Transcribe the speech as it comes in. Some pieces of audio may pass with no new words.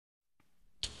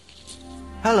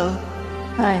Hello,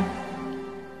 Hi.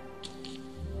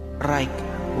 Right,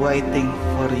 waiting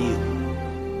for you.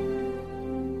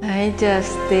 Hi,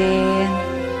 Justin.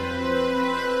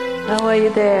 How are you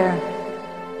there?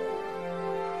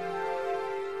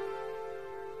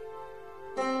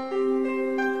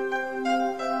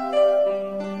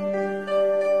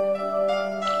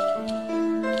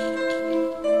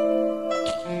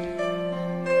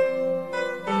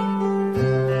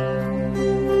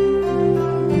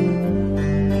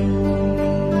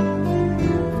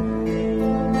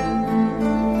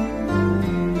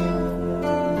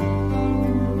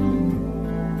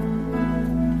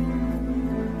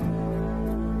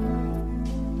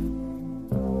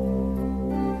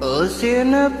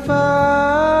 Ocean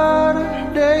apart,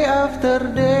 day after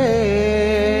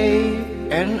day,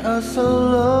 and I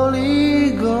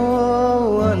slowly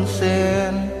go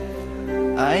unseen.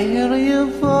 I hear your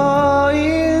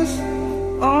voice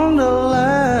on the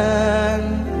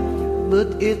land,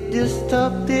 but it just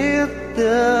stopped at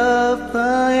the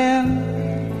pain.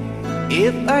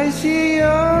 If I see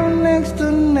you next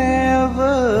to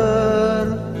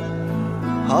never,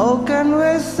 how can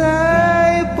we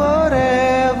say forever?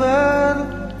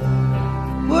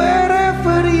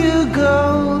 Wherever you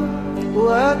go,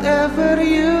 whatever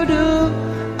you do,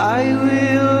 I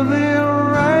will be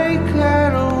right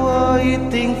here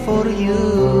waiting for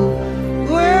you.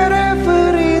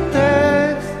 Wherever it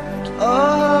takes,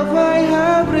 all of my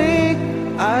heartbreak,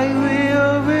 I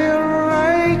will be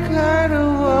right here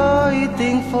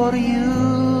waiting for you.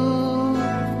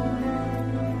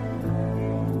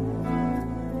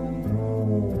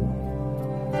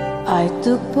 I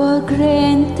took for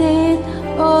granted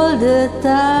all the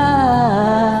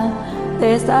time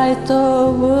that I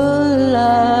thought would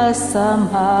last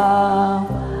somehow.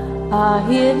 I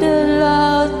hear the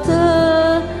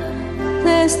laughter,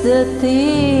 taste the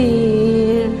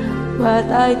tear, but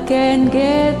I can't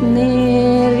get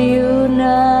near you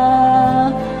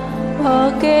now.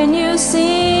 Oh, can you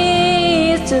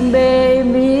see it,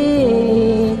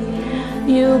 baby?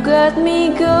 You got me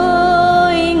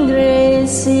going crazy.